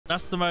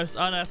That's the most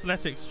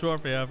unathletic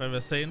strawberry I've ever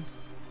seen.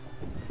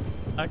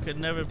 I could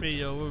never be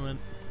your woman.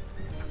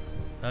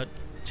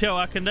 Chill,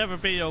 I could never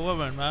be your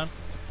woman, man.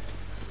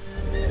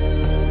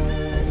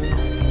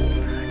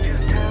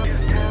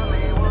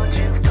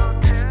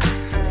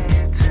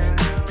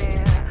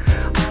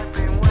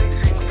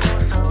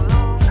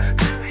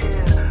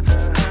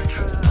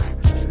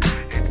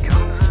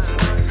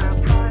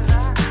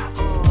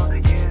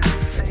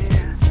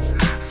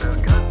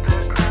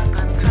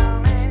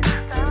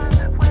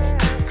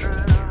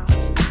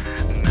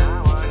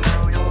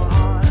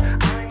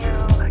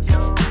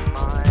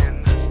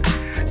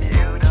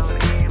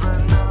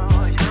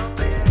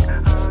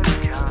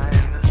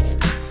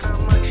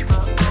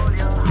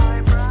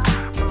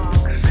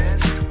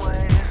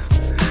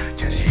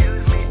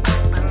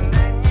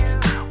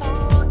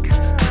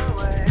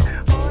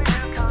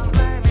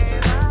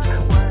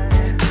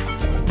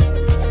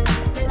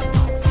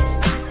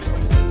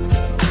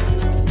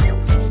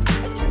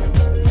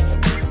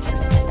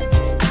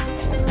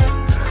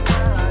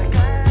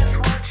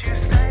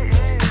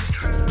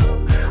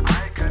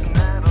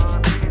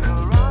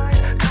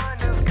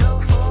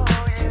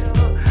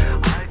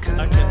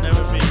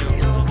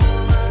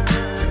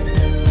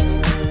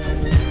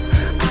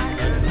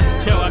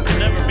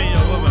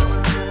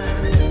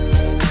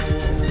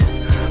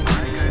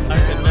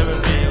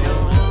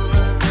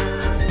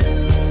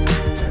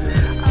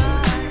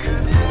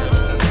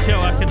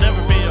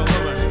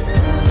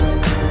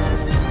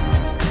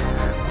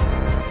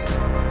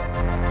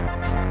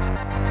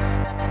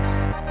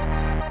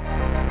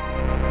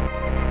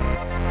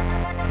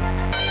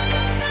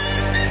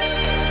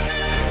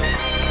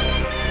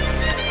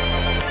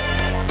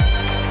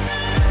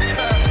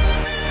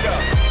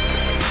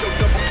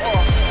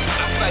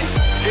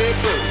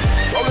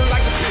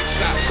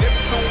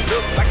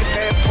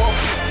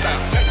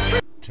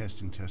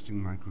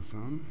 Testing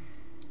microphone.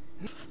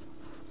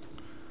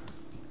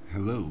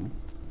 Hello.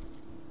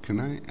 Can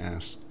I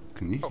ask,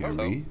 can you hear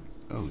me?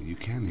 Oh, you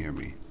can hear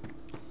me.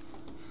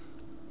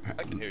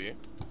 I can hear you.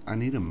 I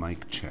need a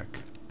mic check.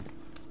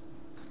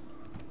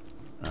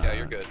 Yeah,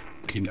 you're good.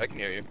 I can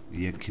hear you.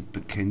 Yeah,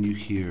 but can you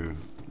hear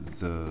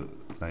the,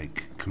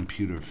 like,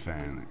 computer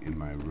fan in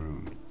my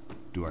room?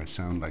 Do I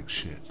sound like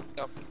shit?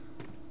 No.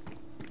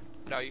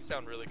 No, you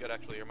sound really good,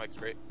 actually. Your mic's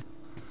great.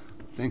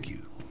 Thank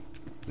you.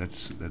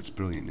 That's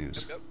brilliant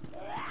news. Yep.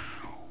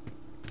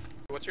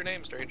 What's your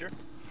name, stranger?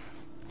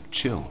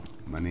 Chill.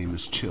 My name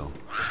is Chill.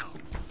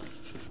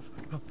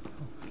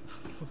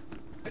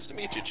 Nice to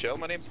meet you, Chill.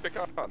 My name's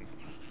Pecan.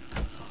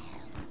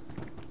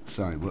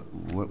 Sorry,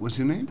 what was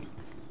your name?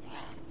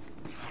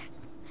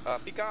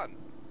 Pecan.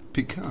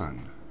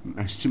 Pecan.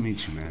 Nice to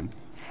meet you, man.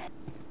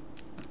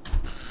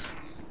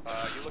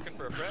 You looking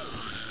for a friend?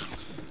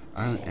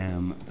 I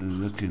am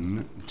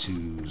looking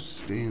to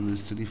stay in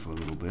this city for a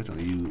little bit. Are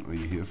you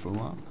here for a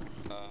while?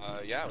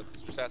 Yeah, I was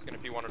just asking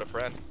if you wanted a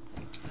friend.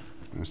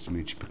 Nice to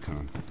meet you,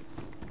 Pecan.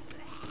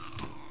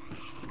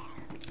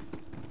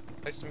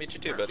 Nice to meet you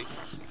too, buddy.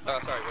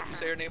 Sorry, what'd you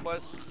say your name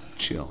was?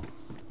 Chill.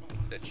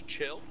 It's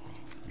Chill?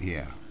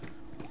 Yeah.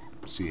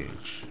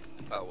 CH.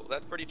 Oh, well,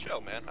 that's pretty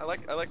chill, man. I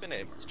like the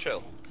name. It's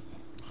Chill.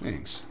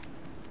 Thanks.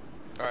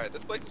 Alright,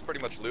 this place is pretty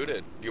much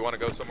looted. Do you want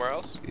to go somewhere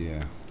else?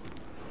 Yeah.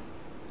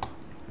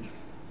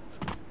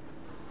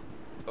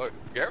 Oh,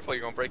 careful,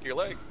 you're gonna break your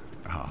leg.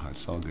 Oh,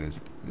 it's all good.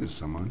 There's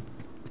someone.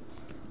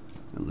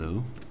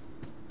 Hello.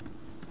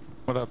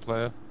 What up,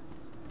 player?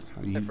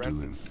 How you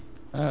friend.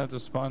 doing?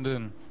 Just spawned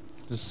in.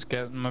 Just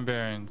getting my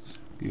bearings.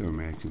 You're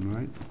American,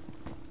 right?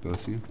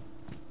 Both of you?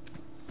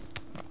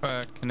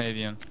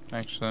 Canadian,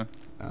 actually.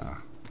 Ah.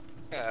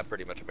 Yeah,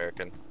 pretty much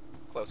American.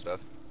 Close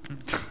enough.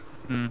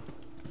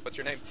 What's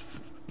your name?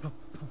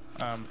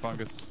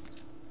 Fungus.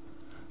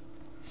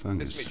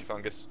 Fungus. Nice to meet you,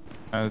 Fungus.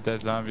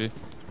 Dead zombie.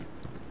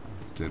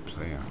 Dead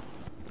player.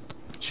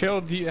 Chill,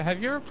 have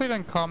you ever played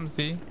on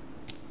ComZ?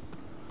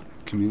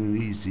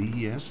 Community Z,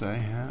 yes, I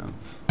have.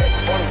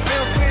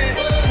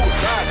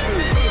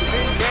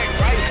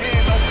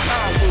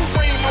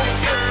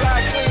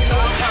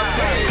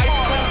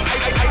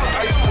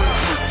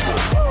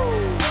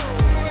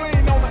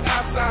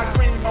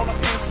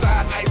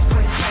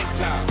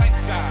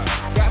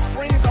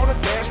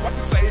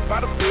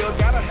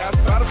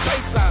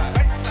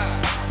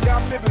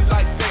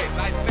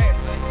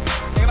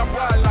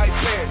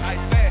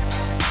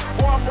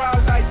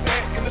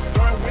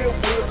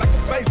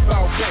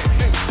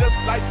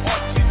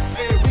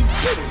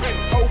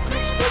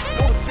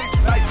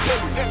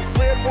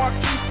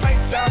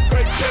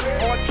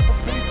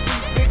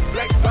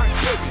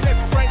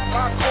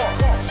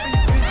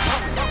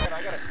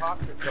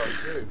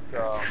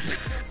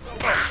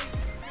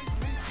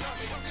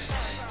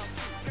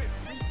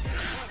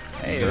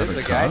 Hey, this is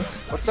the guy.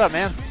 What's up,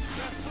 man?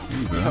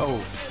 Hey, bro. Yo.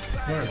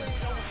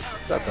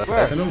 What's up,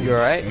 brother? You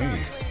alright?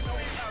 Hey.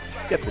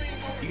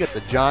 You got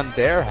the John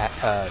Dare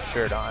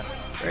shirt on.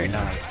 Very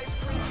nice.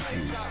 Oh,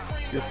 thanks.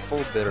 You're full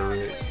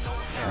bitterroot.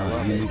 Yeah, I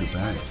love you it. need a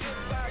bag.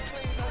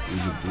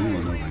 There's a blue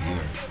one over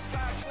here.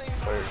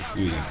 Where?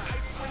 Here you go.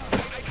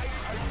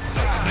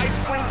 Ice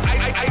cream,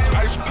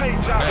 ice cream.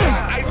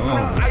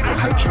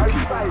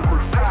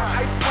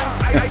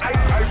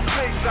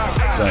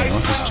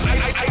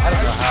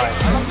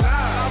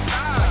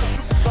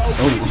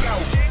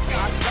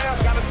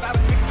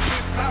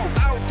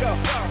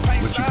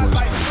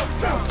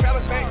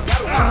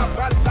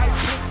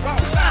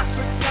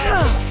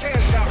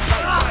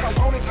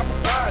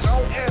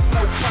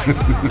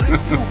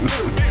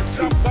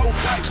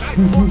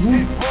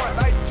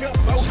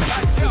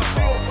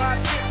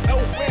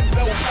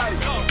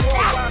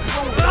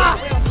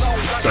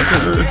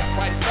 Sucker.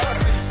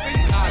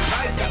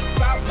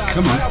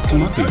 Come on,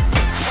 come up here.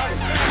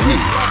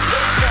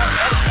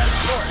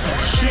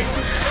 Shit.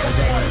 That's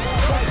alright.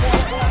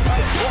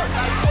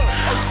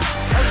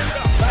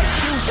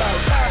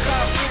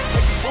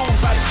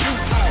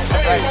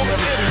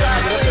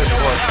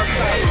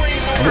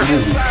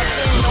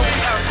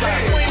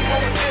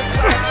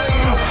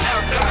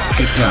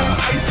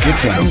 Get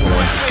down,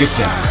 boy, get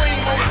down.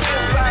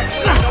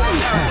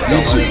 You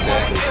too.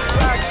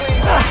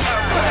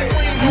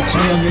 You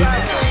too,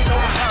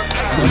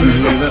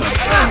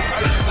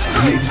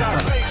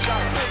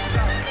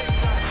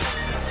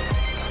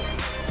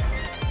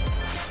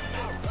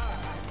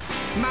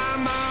 My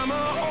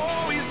mama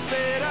always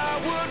said I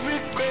would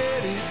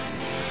regret it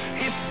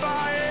if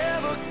I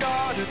ever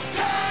got a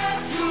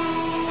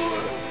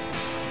tattoo.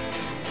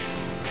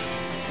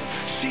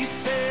 She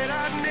said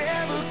I'd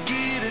never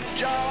get a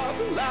job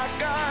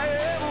like I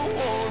ever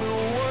wanted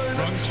one.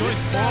 Wrong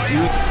choice, boy.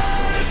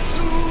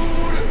 Attitude.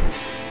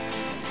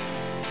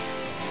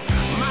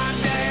 My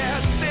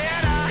dad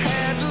said I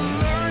had to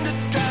learn to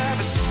drive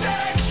a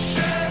stack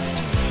shift,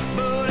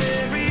 but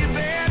every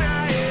van I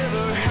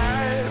ever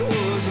had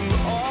was an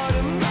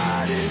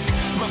automatic.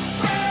 My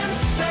friends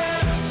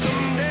said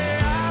someday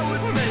I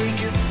would make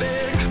it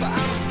big, but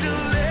I'm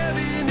still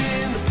living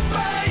in the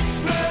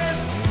basement.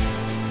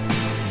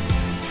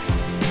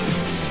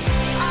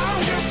 I'm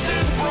just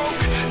as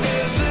broke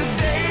as the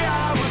day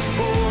I was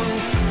born,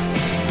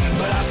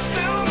 but I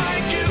still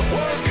make it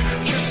work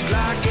just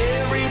like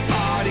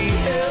everybody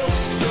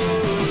else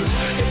does.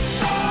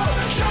 It's all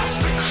just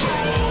a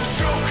cruel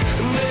joke,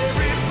 and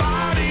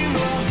everybody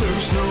knows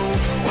there's no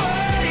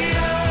way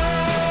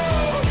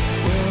out.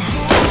 Well,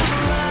 who's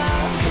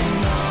laughing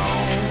now?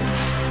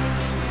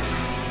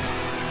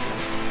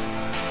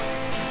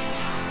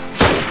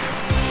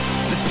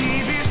 The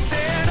TV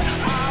said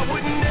I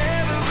would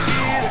never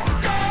get a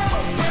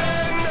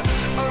girlfriend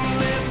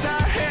unless I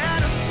had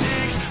a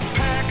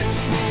six-pack and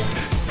smoked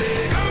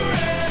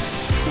cigarettes.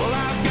 Well,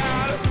 I've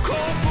got a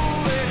couple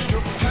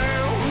extra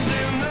pounds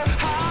and the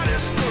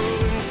hottest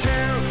girl in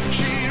town.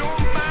 She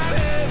don't mind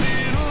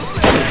having a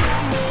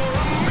little more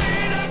of me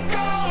to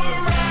go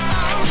around.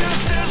 I'm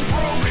just as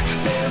broke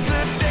as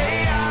the day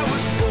I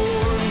was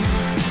born,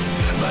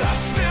 but I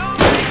still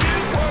make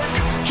it work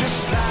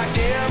just like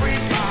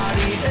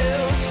everybody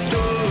else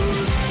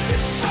does.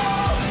 It's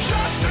all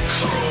just a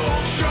cruel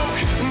joke,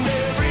 and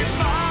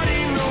everybody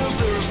knows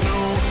there's no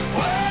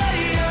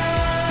way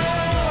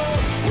out.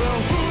 Well,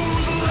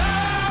 who's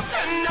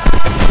laughing now?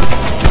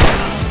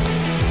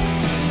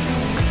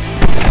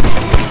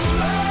 Who's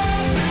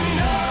laughing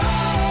now?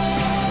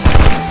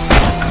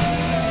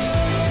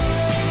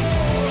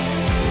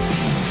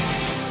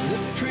 The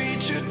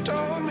preacher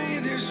told me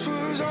this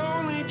was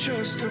only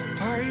just a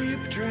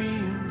pipe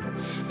dream,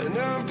 and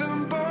I've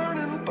been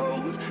burning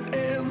both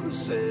ends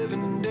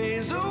 7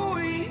 days a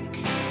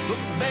week. But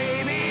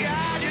baby,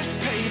 I just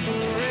paid the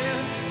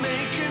rent,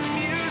 making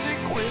music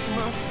with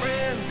my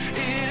friends.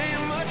 It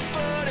ain't much,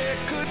 but it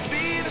could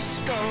be the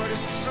start of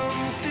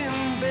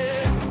something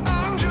big.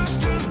 I'm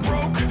just as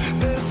broke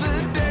as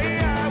the day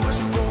I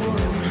was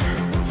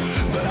born,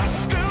 but I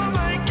still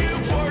make it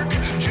work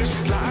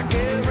just like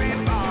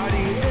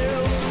everybody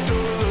else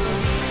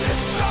does.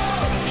 It's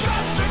all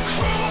just a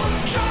cruel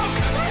joke,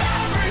 but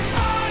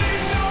everybody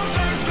knows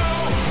there's no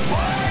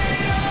way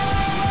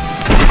out.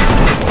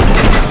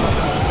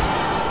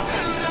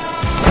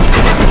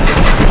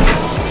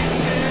 We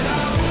said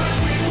I would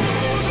be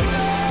who's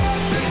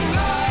laughing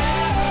now.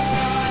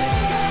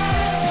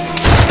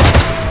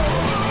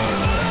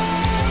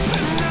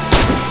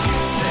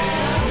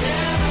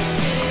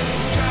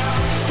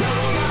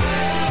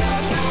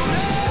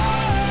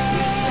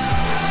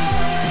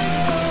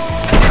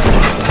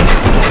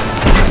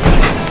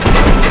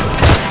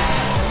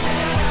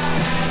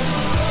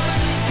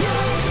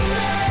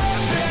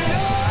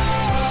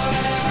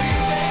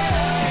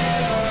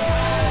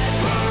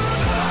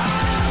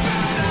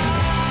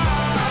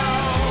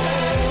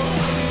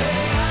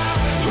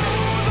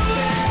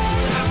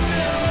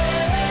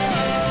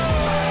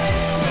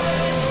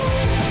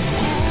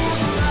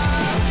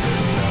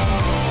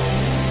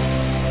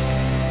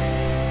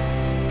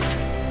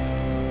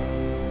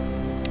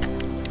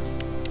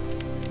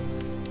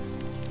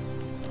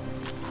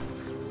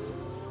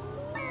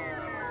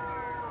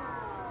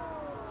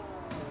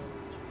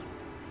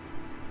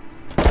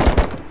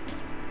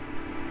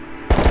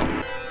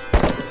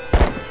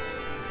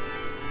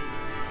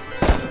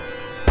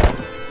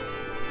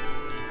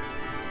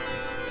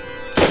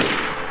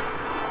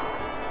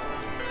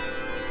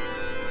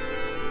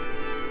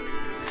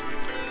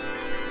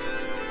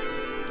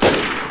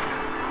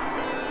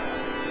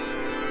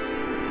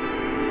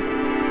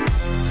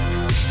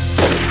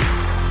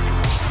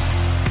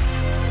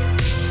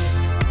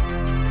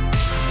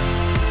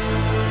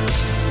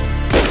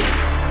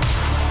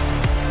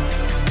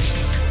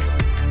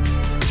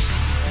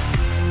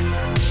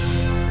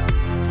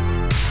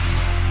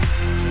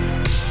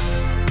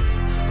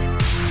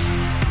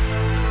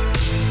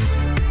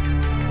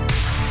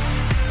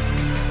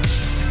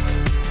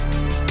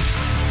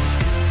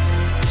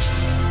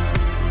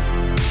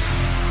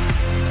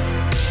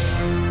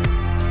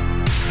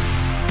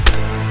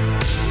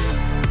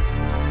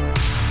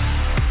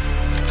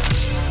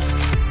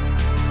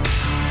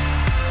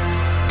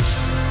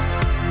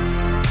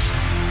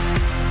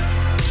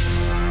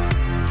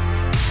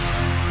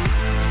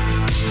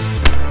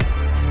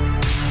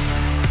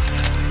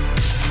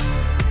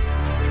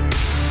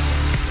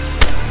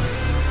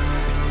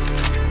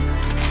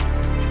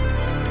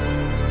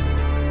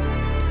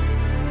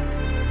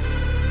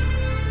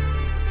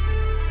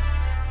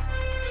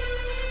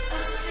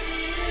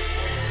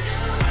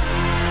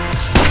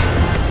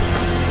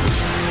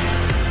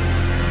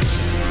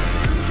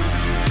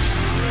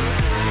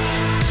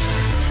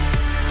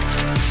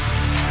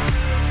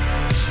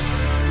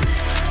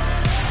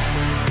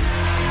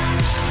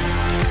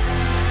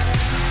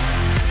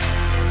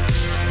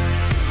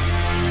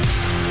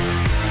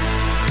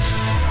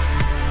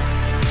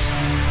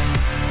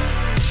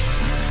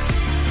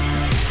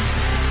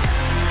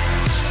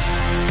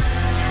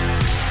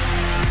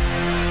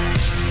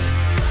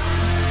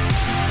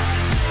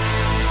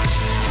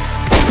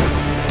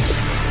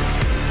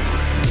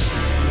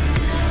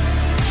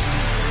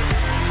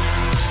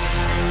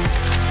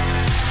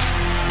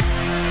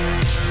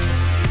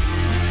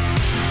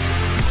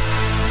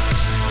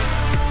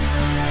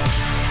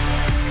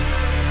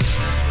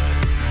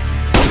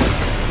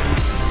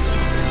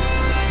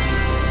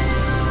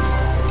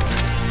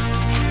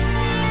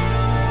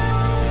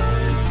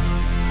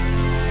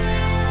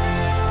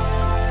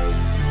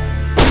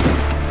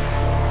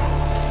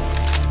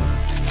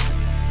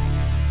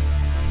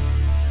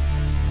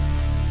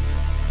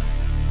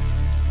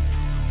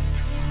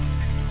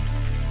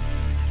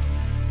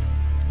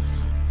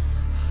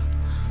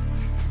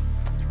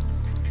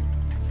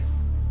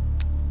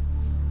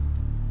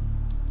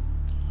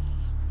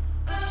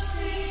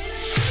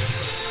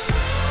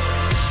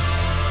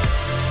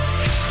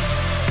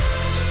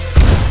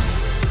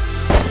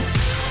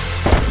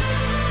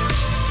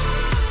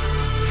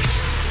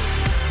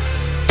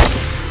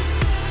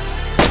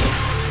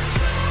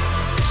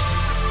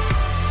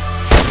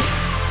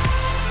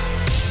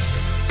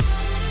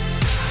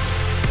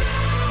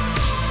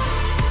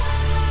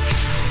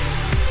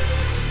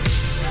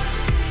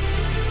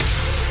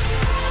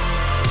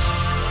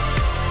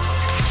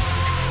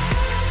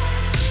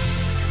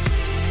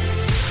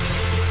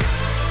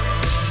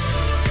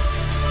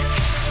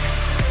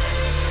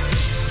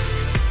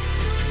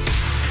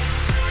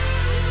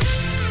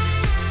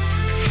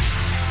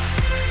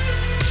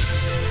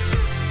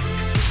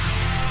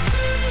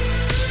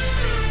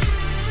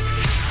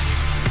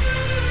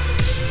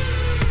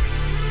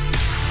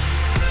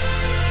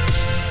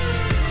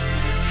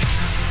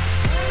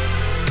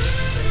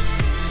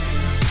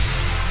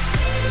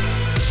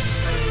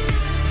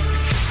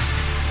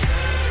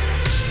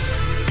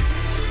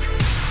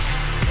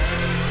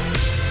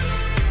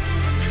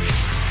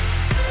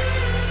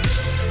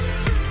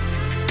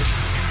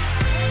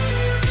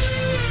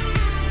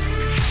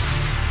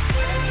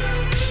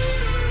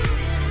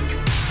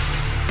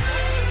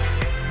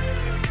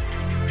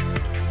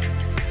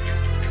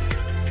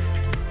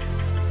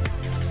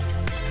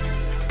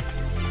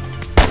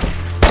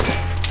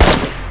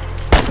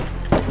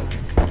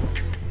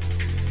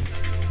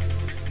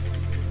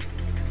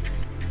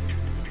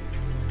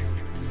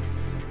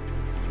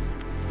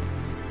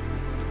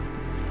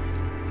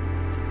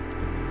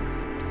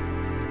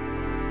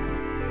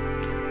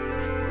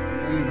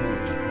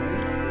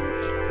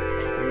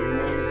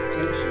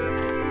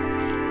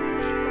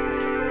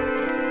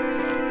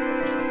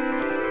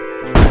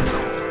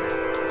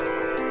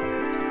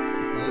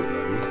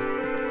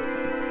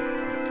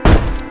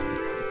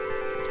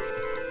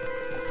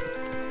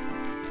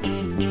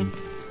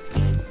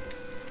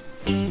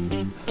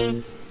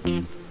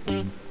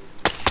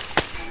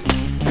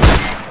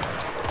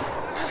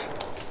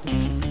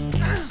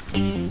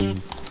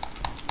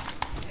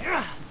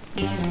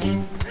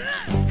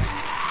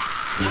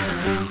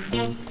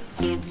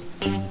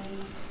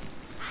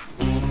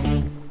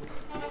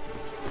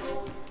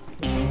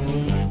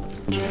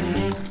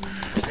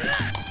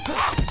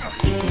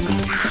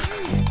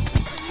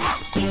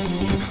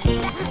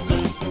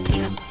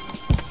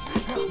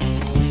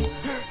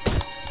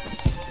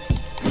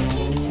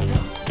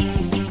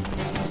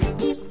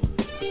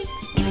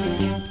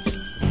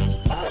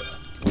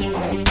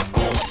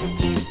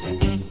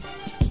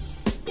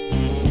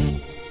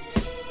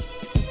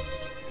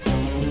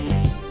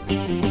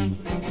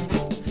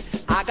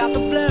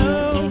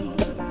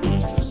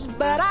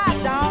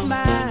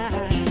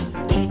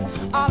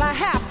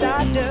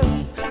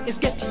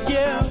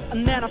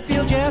 and then I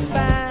feel just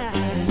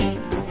fine.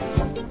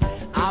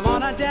 I'm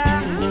on a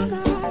down,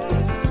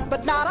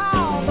 but not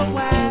all the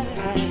way.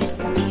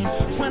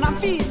 When I'm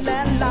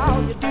feeling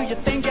low, you do your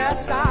thing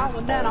just so,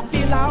 and then I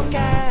feel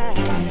okay.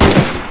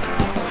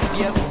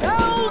 You're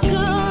so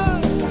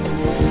good,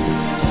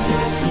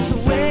 the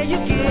way you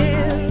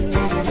give.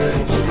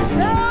 You're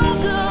so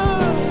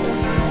good,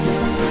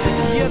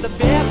 you're the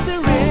best there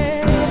is.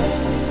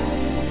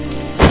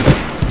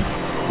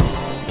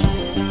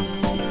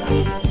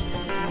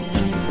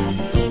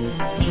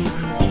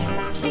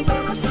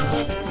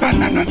 Run.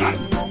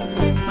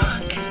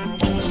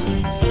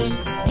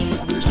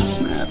 There's a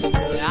snap.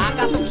 I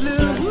got the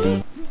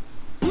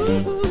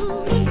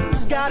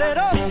blues, got it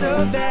all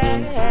so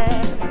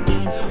bad.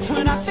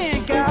 When I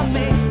think of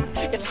me,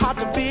 it's hard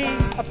to be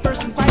a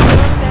person quite so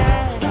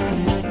sad.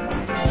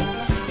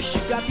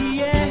 You got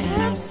the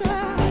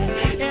answer,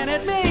 and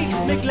it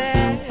makes me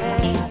glad.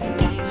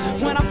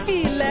 When I'm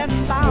feeling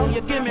slow,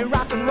 you give me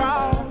rock and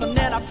roll, and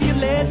then I feel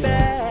laid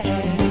back.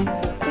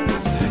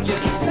 You're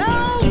so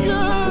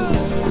good,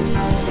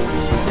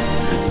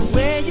 the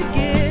way you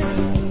give.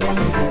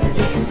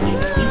 You're so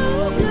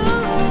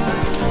good,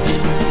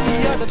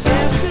 you're the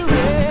best there is.